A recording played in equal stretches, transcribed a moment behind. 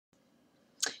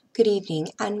Good evening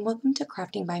and welcome to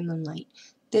Crafting by Moonlight.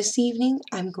 This evening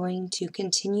I'm going to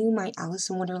continue my Alice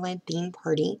in Wonderland theme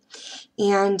party,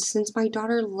 and since my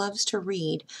daughter loves to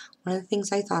read, one of the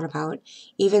things I thought about,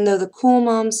 even though the cool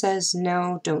mom says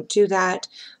no, don't do that,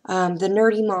 the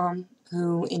nerdy mom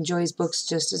who enjoys books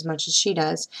just as much as she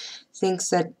does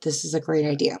thinks that this is a great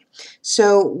idea.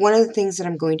 So one of the things that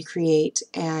I'm going to create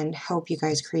and help you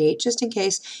guys create, just in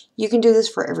case, you can do this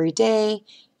for every day.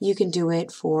 You can do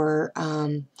it for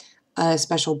a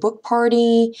special book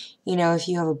party. You know, if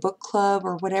you have a book club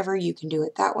or whatever, you can do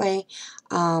it that way.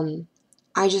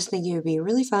 I just think it would be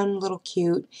really fun, a little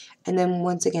cute, and then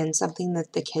once again, something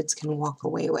that the kids can walk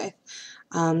away with.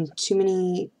 Too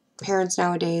many parents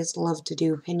nowadays love to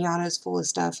do piñatas full of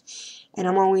stuff, and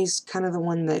I'm always kind of the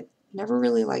one that never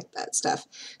really liked that stuff.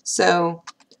 So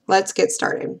let's get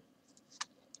started.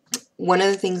 One of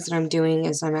the things that I'm doing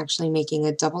is I'm actually making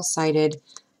a double-sided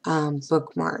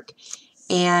bookmark,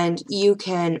 and you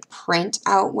can print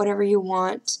out whatever you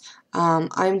want.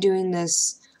 I'm doing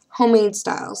this homemade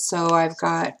style, so I've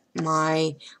got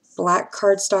my black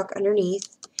cardstock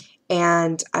underneath,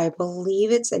 and I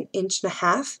believe it's 1.5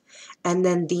 inches, and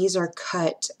then these are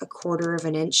cut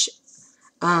 1/4 inch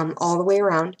all the way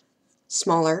around,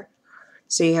 smaller.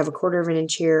 So you have 1/4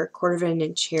 inch here, 1/4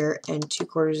 inch here, and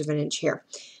 3/4 inch here,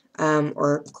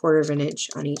 or 1/4 inch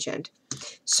on each end.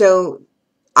 So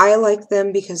I like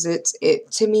them because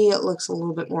to me it looks a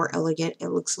little bit more elegant. It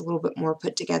looks a little bit more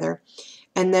put together.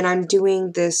 And then I'm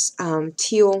doing this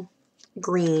teal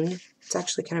green. It's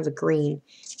actually kind of a green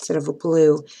instead of a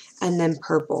blue, and then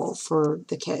purple for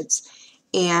the kids.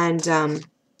 And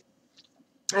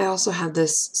I also have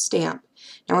this stamp.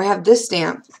 Now I have this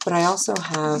stamp, but I also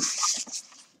have,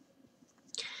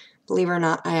 believe it or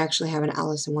not, I actually have an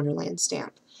Alice in Wonderland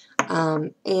stamp.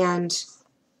 And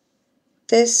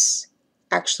this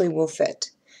actually will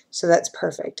fit. So that's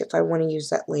perfect if I want to use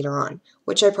that later on,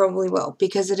 which I probably will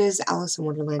because it is Alice in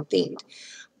Wonderland themed.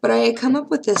 But I had come up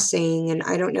with this saying, and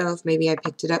I don't know if maybe I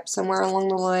picked it up somewhere along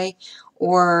the way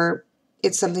or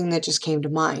it's something that just came to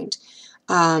mind.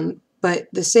 But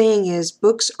the saying is,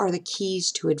 books are the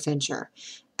keys to adventure.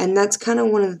 And that's kind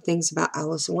of one of the things about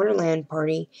Alice in Wonderland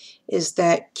Party is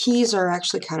that keys are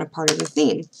actually kind of part of the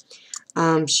theme.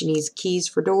 She needs keys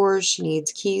for doors. She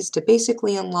needs keys to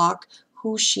basically unlock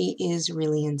who she is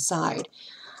really inside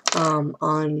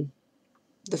on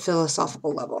the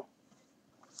philosophical level.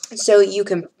 So you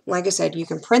can, like I said, you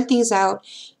can print these out.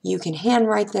 You can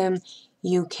handwrite them.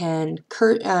 You can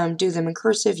do them in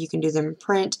cursive. You can do them in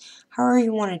print. However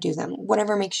you want to do them.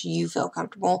 Whatever makes you feel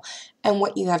comfortable and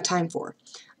what you have time for.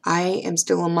 I am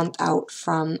still a month out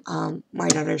from my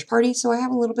daughter's party, so I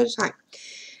have a little bit of time.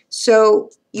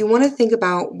 So you want to think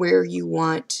about where you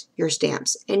want your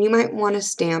stamps, and you might want to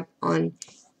stamp on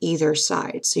either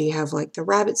side. So you have like the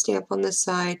rabbit stamp on this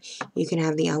side, you can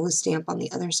have the Alice stamp on the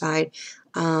other side,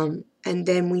 and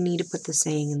then we need to put the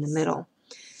saying in the middle.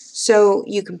 So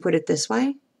you can put it this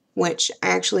way, which I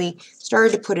actually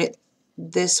started to put it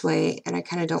this way, and I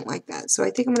kind of don't like that. So I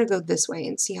think I'm going to go this way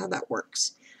and see how that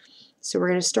works. So we're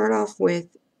going to start off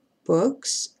with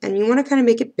books, and you want to kind of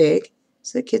make it big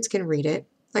so the kids can read it.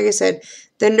 Like I said,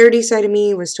 the nerdy side of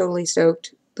me was totally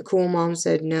stoked. The cool mom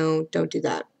said, no, don't do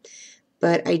that.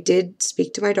 But I did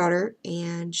speak to my daughter,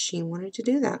 and she wanted to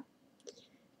do that.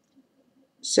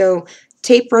 So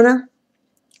tape runner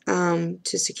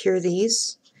to secure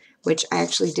these, which I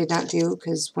actually did not do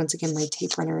because, once again, my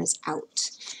tape runner is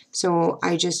out. So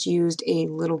I just used a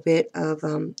little bit of,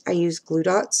 I used glue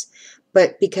dots,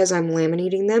 but because I'm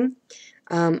laminating them,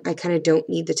 I kind of don't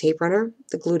need the tape runner.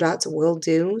 The glue dots will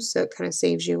do, so it kind of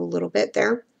saves you a little bit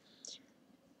there.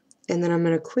 And then I'm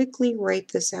going to quickly write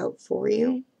this out for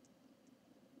you.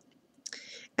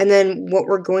 And then what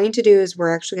we're going to do is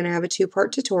we're actually going to have a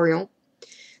 2-part tutorial.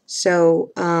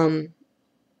 So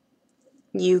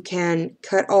you can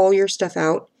cut all your stuff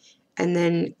out and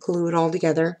then glue it all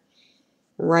together.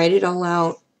 Write it all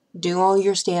out. Do all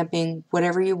your stamping,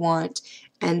 whatever you want,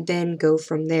 and then go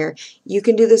from there. You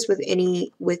can do this with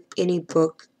any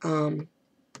book,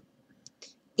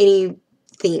 any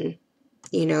theme.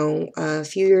 You know, a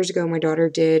few years ago, my daughter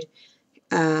did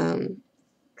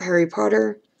Harry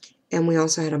Potter, and we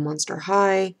also had a Monster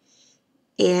High.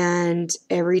 And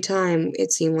every time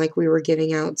it seemed like we were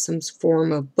giving out some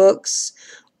form of books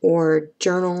or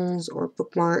journals or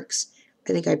bookmarks.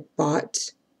 I think I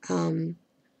bought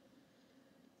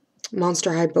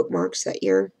Monster High bookmarks that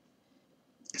year.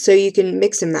 So you can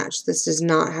mix and match. This does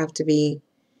not have to be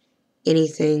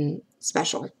anything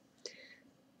special.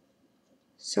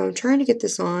 So I'm trying to get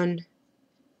this on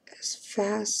as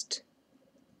fast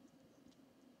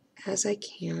as I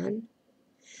can.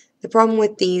 The problem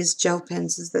with these gel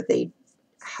pens is that they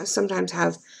sometimes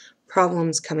have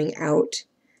problems coming out,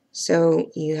 so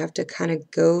you have to kind of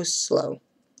go slow.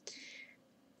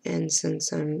 And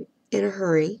since I'm in a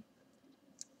hurry,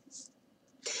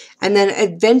 and then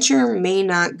Adventure may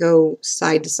not go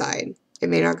side to side. It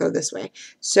may not go this way.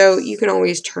 So you can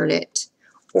always turn it,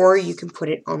 or you can put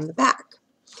it on the back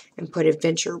and put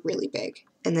Adventure really big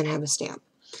and then have a stamp.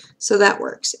 So that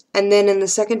works. And then in the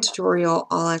second tutorial,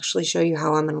 I'll actually show you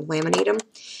how I'm going to laminate them.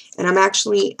 And I have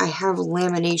actual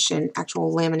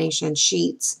lamination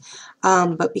sheets.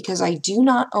 But because I do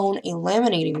not own a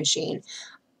laminating machine,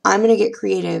 I'm going to get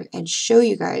creative and show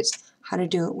you guys how to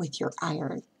do it with your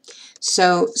iron.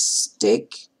 So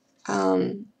stick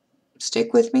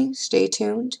with me, stay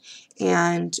tuned,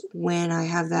 and when I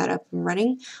have that up and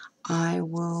running, I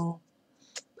will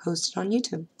post it on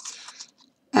YouTube.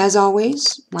 As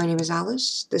always, my name is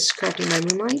Alice. This is Crafting by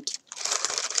Moonlight,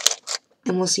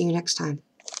 and we'll see you next time.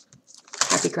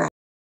 Happy crafting.